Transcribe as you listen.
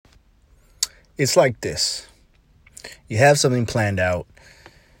It's like this. You have something planned out.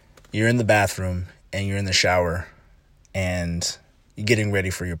 You're in the bathroom and you're in the shower and you're getting ready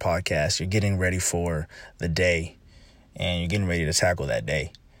for your podcast. You're getting ready for the day and you're getting ready to tackle that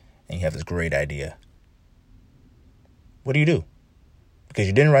day. And you have this great idea. What do? Because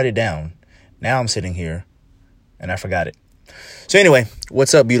you didn't write it down. Now I'm sitting here and I forgot it. So anyway,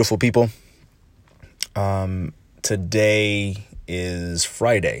 what's up, beautiful people? Today is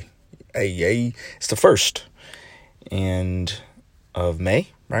Friday. Hey, it's the 1st of May,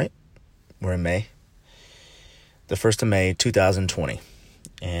 right? We're in May. The 1st of May, 2020.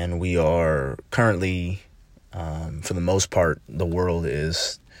 And we are currently, for the most part, the world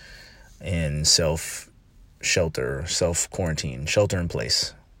is in self-shelter, self-quarantine, shelter in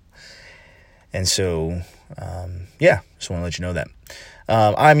place. And so, just want to let you know that.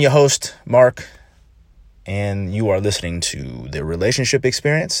 I'm your host, Mark, and you are listening to The Relationship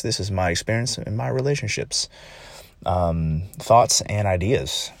Experience. This is my experience in my relationships. Thoughts and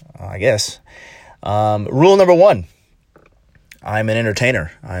ideas, I guess. Rule number 1. I'm an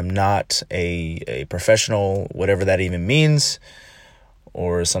entertainer. I'm not a professional, whatever that even means,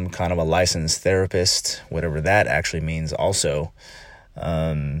 or some kind of a licensed therapist, whatever that actually means also.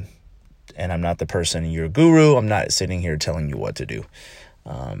 And I'm not the person, your guru. I'm not sitting here telling you what to do.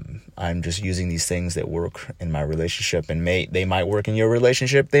 I'm just using these things that work in my relationship, and they might work in your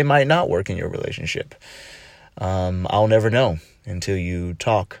relationship. They might not work in your relationship. I'll never know until you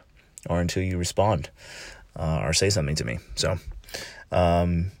talk or until you respond or say something to me. So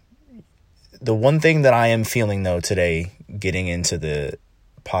the one thing that I am feeling, though, today, getting into the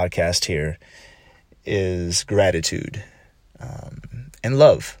podcast here, is gratitude and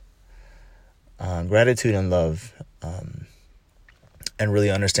love. Gratitude and love, and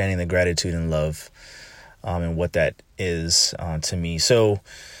really understanding the gratitude and love and what that is to me. So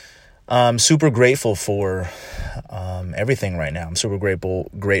I'm super grateful for everything right now. I'm super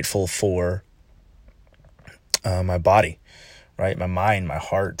grateful for my body, right? My mind, my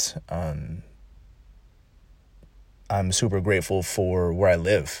heart. I'm super grateful for where I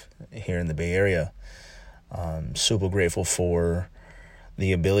live here in the Bay Area. Super grateful for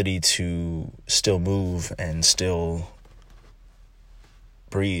the ability to still move and still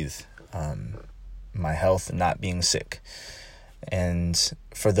breathe. My health, not being sick. And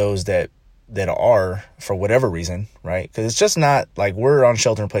for those that are, for whatever reason, right? Because it's just not like we're on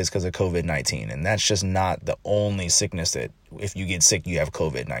shelter in place because of COVID-19. And that's just not the only sickness that if you get sick, you have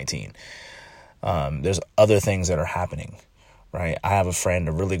COVID-19. There's other things that are happening, right? I have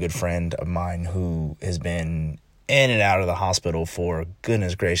a really good friend of mine who has been in and out of the hospital for,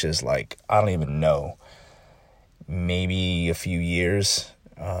 goodness gracious, like, I don't even know, maybe a few years,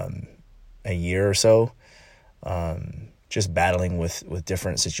 a year or so, just battling with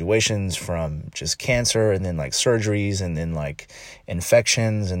different situations, from just cancer and then like surgeries and then like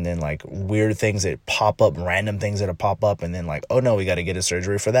infections and then like weird things that pop up, random things that pop up, and then like, oh no, we got to get a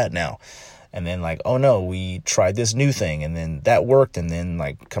surgery for that now. And then like, oh no, we tried this new thing and then that worked, and then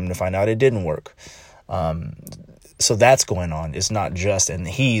like come to find out it didn't work. So that's going on. It's not just, and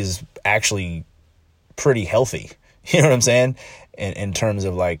he's actually pretty healthy, you know what I'm saying? In terms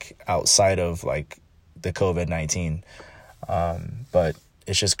of like outside of like the COVID-19. But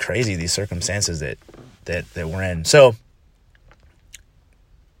it's just crazy, these circumstances that we're in. So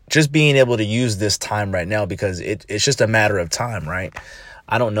just being able to use this time right now, because it's just a matter of time, right?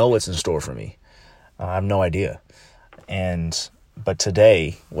 I don't know what's in store for me. I have no idea. But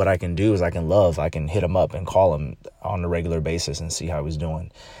today, what I can do is I can hit him up and call him on a regular basis and see how he's doing.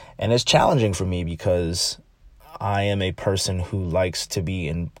 And it's challenging for me because I am a person who likes to be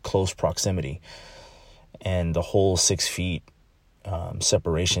in close proximity, and the whole 6 feet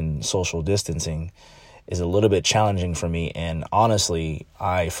separation, social distancing, is a little bit challenging for me. And honestly,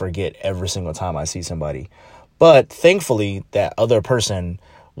 I forget every single time I see somebody. But thankfully, that other person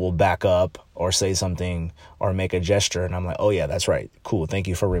will back up or say something or make a gesture, and I'm like, oh yeah, that's right, cool, thank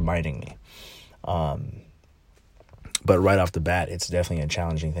you for reminding me. But right off the bat, it's definitely a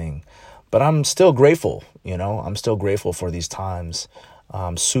challenging thing. But I'm still grateful, I'm still grateful for these times.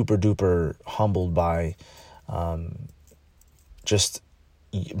 I'm super duper humbled by just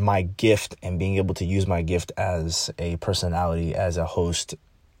my gift and being able to use my gift as a personality, as a host,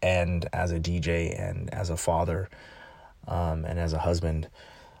 and as a DJ, and as a father, and as a husband.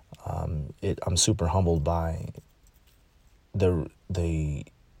 I'm super humbled by the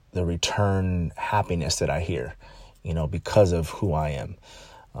return happiness that I hear, because of who I am,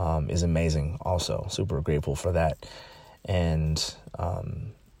 is amazing. Also, super grateful for that. And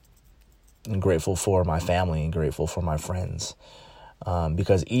I'm grateful for my family and grateful for my friends.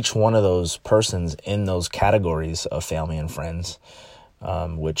 because each one of those persons in those categories of family and friends,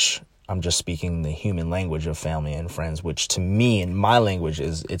 which I'm just speaking the human language of family and friends, which to me in my language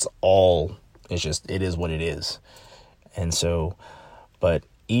it is what it is. And so, but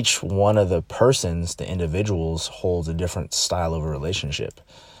each one of the persons, the individuals, holds a different style of a relationship,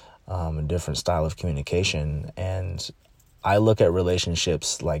 a different style of communication. And I look at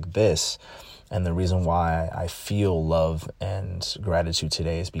relationships like this, and the reason why I feel love and gratitude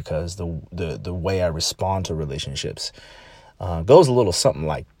today is because the way I respond to relationships goes a little something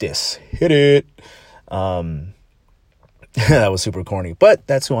like this. Hit it. That was super corny, but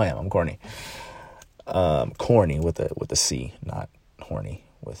that's who I am. I'm corny. Corny with a C, not horny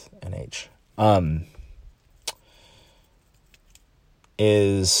with an H. What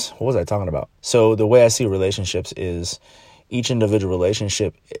was I talking about? So the way I see relationships is each individual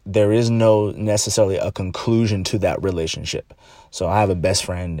relationship, there is no necessarily a conclusion to that relationship. So I have a best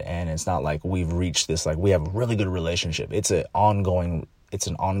friend, and it's not like we've reached this, like we have a really good relationship. It's an ongoing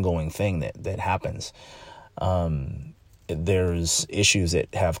thing that happens. There's issues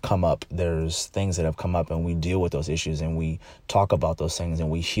that have come up. There's things that have come up, and we deal with those issues, and we talk about those things, and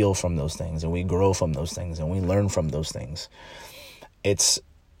we heal from those things, and we grow from those things, and we learn from those things. It's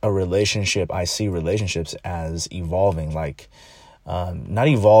a relationship. I see relationships as evolving, like not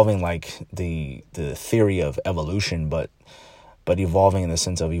evolving like the theory of evolution, but evolving in the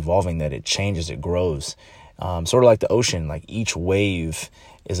sense of evolving that it changes, it grows. Sort of like the ocean, like each wave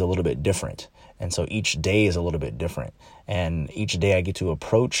is a little bit different. And so each day is a little bit different. And each day I get to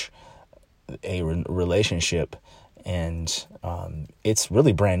approach a relationship, and it's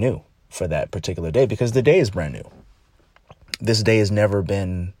really brand new for that particular day, because the day is brand new. This day has never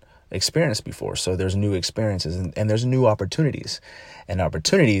been experienced before. So there's new experiences and there's new opportunities. And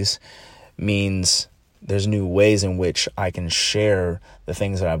opportunities means there's new ways in which I can share the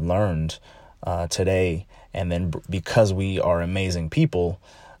things that I've learned today. And then because we are amazing people,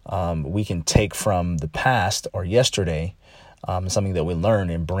 we can take from the past or yesterday something that we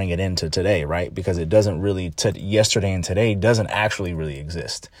learned and bring it into today, right? Because it doesn't really, yesterday and today doesn't actually really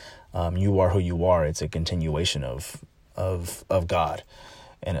exist. You are who you are. It's a continuation of God,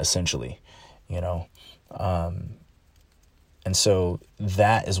 and essentially, and so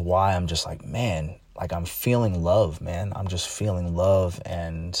that is why I'm just like, man, like I'm feeling love, man. I'm just feeling love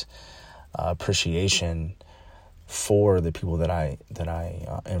and appreciation for the people that I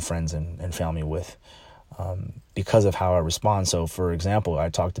and friends and family with, because of how I respond. So, for example, I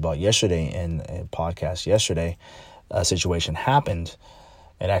talked about yesterday in a podcast yesterday, a situation happened.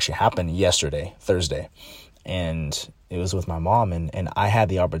 It actually happened yesterday, Thursday. And it was with my mom, and I had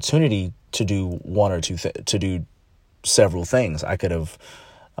the opportunity to do one or two, to do several things. I could have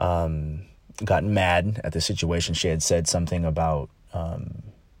gotten mad at the situation. She had said something about,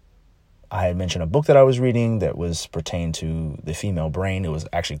 I had mentioned a book that I was reading that was pertained to the female brain. It was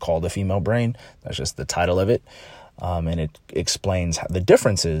actually called The Female Brain. That's just the title of it. And it explains the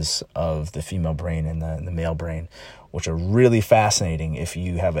differences of the female brain and the male brain, which are really fascinating. If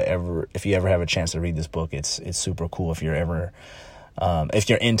you ever have a chance to read this book, it's super cool. If you're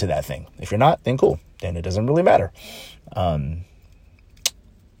into that thing. If you're not, then cool. Then it doesn't really matter.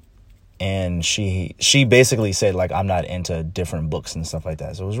 And she basically said, like, I'm not into different books and stuff like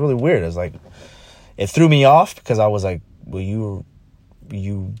that. So it was really weird. It was like, it threw me off, because I was like, well, you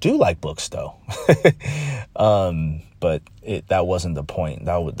do like books though. But that wasn't the point.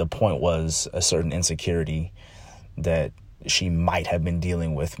 The point was a certain insecurity that she might have been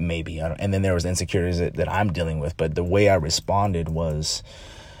dealing with, maybe. And then there was insecurities that I'm dealing with. But the way I responded was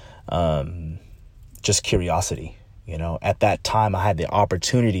just curiosity. At that time, I had the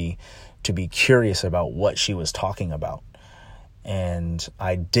opportunity to be curious about what she was talking about. And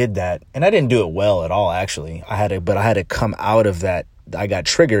I did that, and I didn't do it well at all, actually. I had to come out of that. I got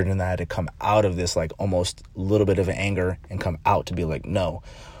triggered, and I had to come out of this, like, almost a little bit of anger, and come out to be like, no,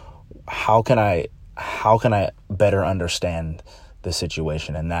 how can I better understand the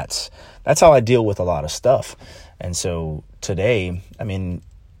situation? And that's how I deal with a lot of stuff. And so today, I mean,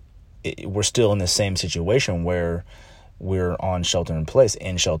 we're still in the same situation where we're on shelter in place.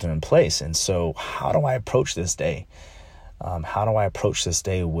 And so how do I approach this day? How do I approach this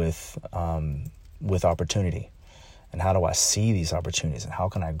day with opportunity? And how do I see these opportunities? And how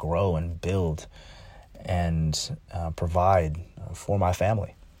can I grow and build and provide for my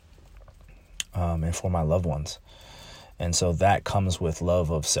family and for my loved ones? And so that comes with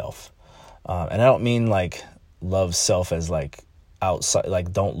love of self. And I don't mean like love self as like outside,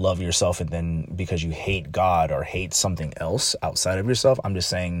 like don't love yourself and then because you hate God or hate something else outside of yourself. I'm just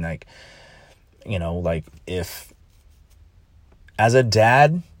saying, like, like if as a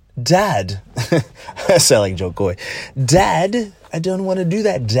dad, I sound like Joe Coy. Dad, I don't want to do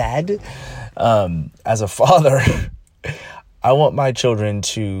that, Dad. As a father, I want my children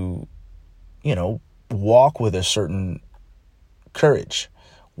to, walk with a certain courage,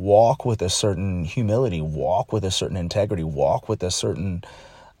 walk with a certain humility, walk with a certain integrity, walk with a certain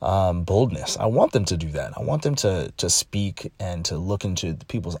boldness. I want them to do that. I want them to speak and to look into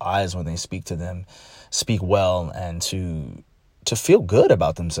people's eyes when they speak to them, speak well, and to feel good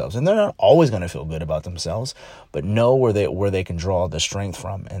about themselves. And they're not always going to feel good about themselves, but know where they can draw the strength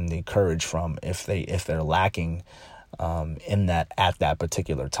from and the courage from if they're lacking in that at that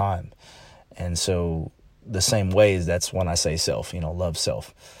particular time. And so the same ways, that's when I say self, love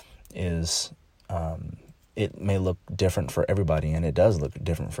self is, it may look different for everybody, and it does look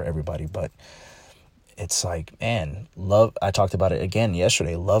different for everybody, but it's like, man, love, I talked about it again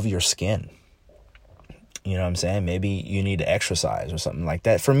yesterday, love your skin. You know what I'm saying? Maybe you need to exercise or something like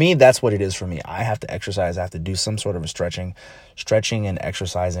that. For me, that's what it is for me. I have to exercise. I have to do some sort of a stretching and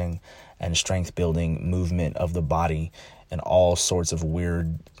exercising and strength building movement of the body in all sorts of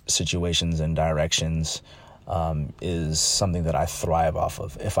weird situations and directions is something that I thrive off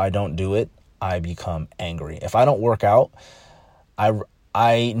of. If I don't do it, I become angry. If I don't work out,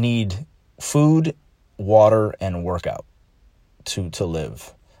 I need food, water, and workout to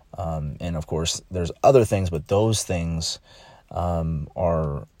live. And of course, there's other things, but those things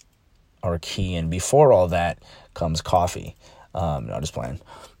are key. And before all that comes coffee. No, just playing.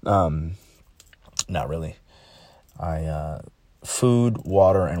 Not really. Food,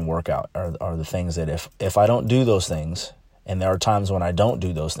 water, and workout are the things that if I don't do those things, and there are times when I don't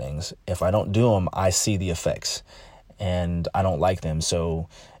do those things, if I don't do them, I see the effects and I don't like them. So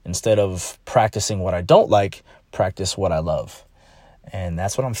instead of practicing what I don't like, practice what I love. And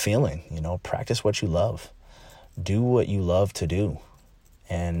that's what I'm feeling, practice what you love. Do what you love to do.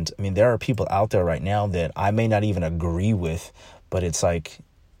 And I mean, there are people out there right now that I may not even agree with, but it's like,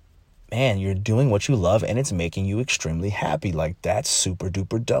 man, you're doing what you love and it's making you extremely happy. Like, that's super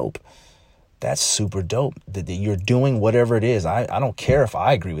duper dope. That's super dope that you're doing whatever it is. I don't care if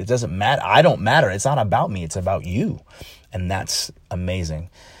I agree with it. It doesn't matter. I don't matter. It's not about me. It's about you. And that's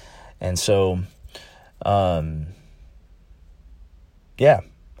amazing. And so, yeah.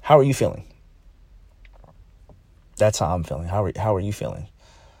 How are you feeling? That's how I'm feeling. How are you feeling?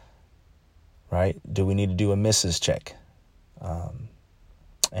 Right? Do we need to do a Mrs. check?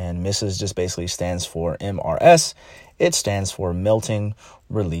 And Mrs. just basically stands for MRS. It stands for melting,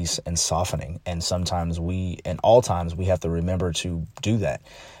 release, and softening. And all times we have to remember to do that.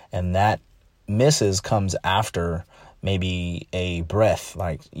 And that Mrs. comes after maybe a breath,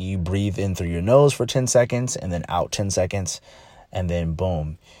 like you breathe in through your nose for 10 seconds and then out 10 seconds. And then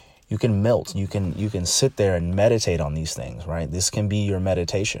boom, you can melt. You can sit there and meditate on these things, right? This can be your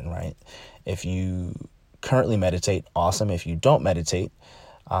meditation, right? If you currently meditate, awesome. If you don't meditate,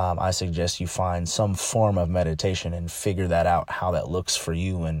 I suggest you find some form of meditation and figure that out, how that looks for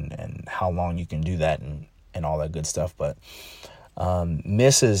you and how long you can do that and all that good stuff. But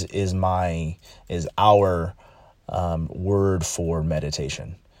Mrs. is our word for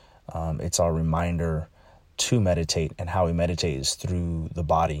meditation. It's our reminder to meditate, and how we meditate is through the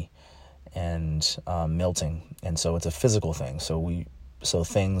body and melting. And so it's a physical thing. So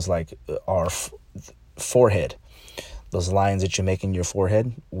things like our forehead, those lines that you make in your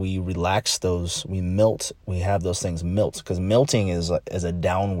forehead, we relax those, we melt, we have those things melt, because melting is a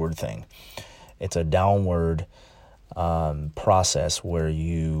downward thing. It's a downward process where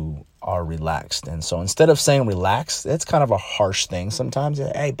you are relaxed. And so instead of saying relax, that's kind of a harsh thing sometimes.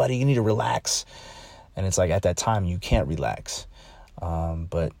 Hey, buddy, you need to relax. And it's like at that time you can't relax.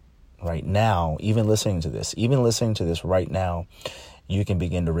 But right now, even listening to this right now, you can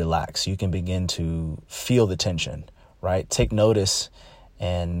begin to relax. You can begin to feel the tension, right? Take notice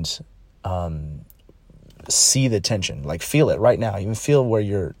and see the tension, like feel it right now. Even feel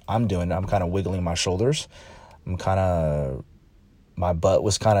where I'm kind of wiggling my shoulders. My butt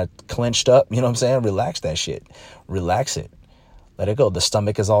was kind of clenched up. You know what I'm saying? Relax that shit. Relax it. Let it go. The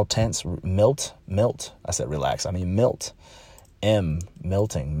stomach is all tense. Melt. I said relax. I mean melt.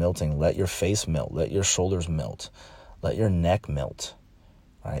 Melting. Let your face melt. Let your shoulders melt. Let your neck melt.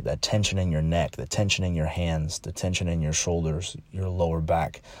 Right? That tension in your neck, the tension in your hands, the tension in your shoulders, your lower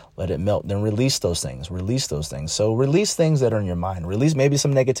back. Let it melt. Then release those things. So release things that are in your mind. Release maybe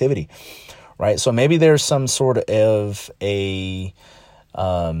some negativity. Right? So maybe there's some sort of a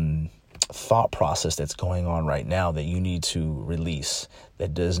thought process that's going on right now that you need to release,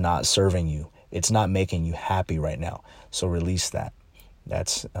 that is not serving you. It's not making you happy right now. So release that.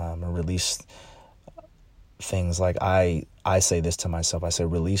 That's release things like I say this to myself. I say,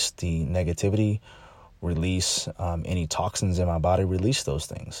 release the negativity, release any toxins in my body, release those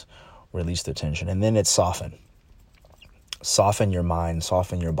things, release the tension. And then it's soften your mind,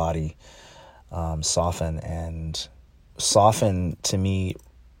 soften your body, soften. And soften to me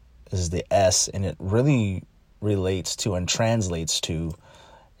is the S, and it really relates to and translates to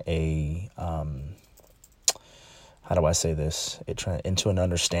a, how do I say this? Into an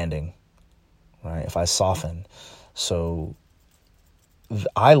understanding, right? If I soften. So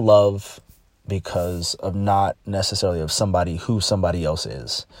I love because of not necessarily of somebody who somebody else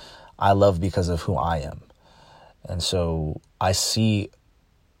is. I love because of who I am. And so I see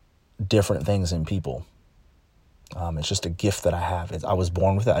different things in people. It's just a gift that I have. I was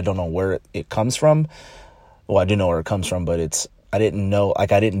born with it. I don't know where it comes from. Well, I do know where it comes from, but I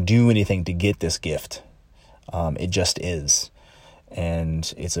didn't do anything to get this gift. It just is.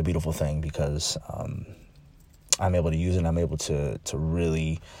 And it's a beautiful thing because I'm able to use it, and I'm able to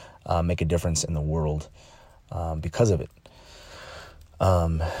really make a difference in the world because of it.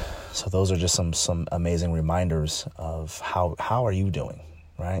 So those are just some amazing reminders of how are you doing,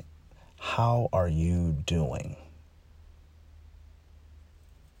 right? How are you doing?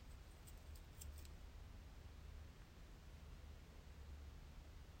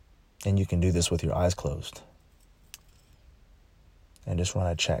 And you can do this with your eyes closed and just run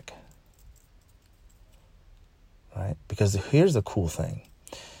a check, right? Because here's the cool thing,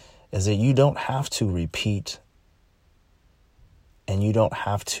 is that you don't have to repeat and you don't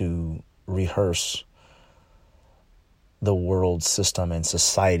have to rehearse the world system and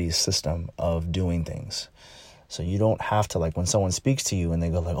society's system of doing things. So you don't have to, like, when someone speaks to you and they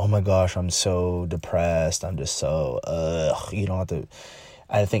go like, oh my gosh, I'm so depressed, I'm just so, you don't have to.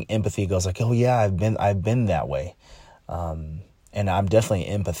 I think empathy goes like, oh yeah, I've been that way. And I'm definitely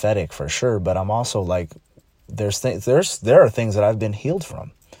empathetic for sure, but I'm also like, there are things that I've been healed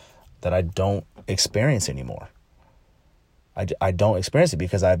from that I don't experience anymore. I don't experience it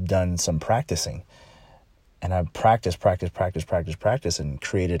because I've done some practicing, and I've practiced and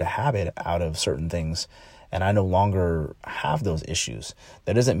created a habit out of certain things. And I no longer have those issues.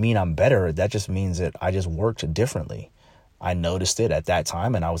 That doesn't mean I'm better. That just means that I just worked differently. I noticed it at that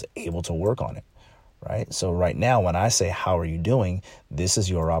time and I was able to work on it, right? So right now, when I say, how are you doing? This is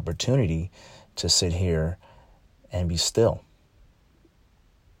your opportunity to sit here and be still.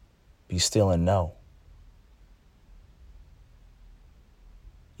 Be still and know.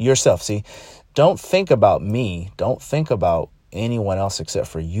 Yourself, see, don't think about me. Don't think about anyone else except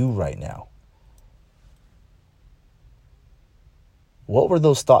for you right now. What were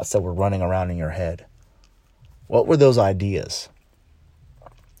those thoughts that were running around in your head? What were those ideas?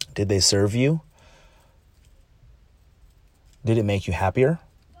 Did they serve you? Did it make you happier?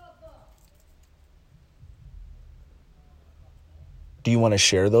 Do you want to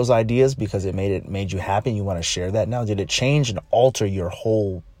share those ideas because it made you happy and you want to share that now? Did it change and alter your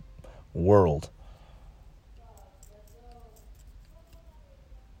whole world?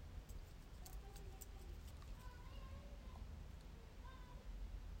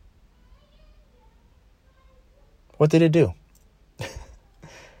 What did it do?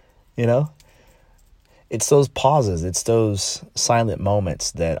 You know? It's those pauses, it's those silent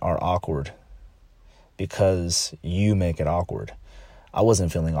moments that are awkward because you make it awkward. I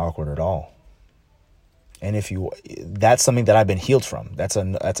wasn't feeling awkward at all. And that's something that I've been healed from. That's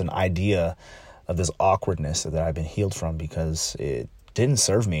an idea of this awkwardness that I've been healed from because it didn't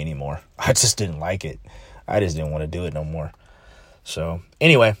serve me anymore. I just didn't like it. I just didn't want to do it no more. So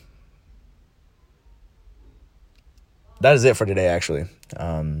anyway, that is it for today, actually.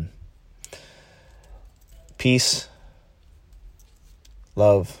 Peace,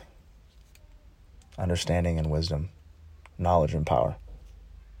 love, understanding, and wisdom, knowledge and power.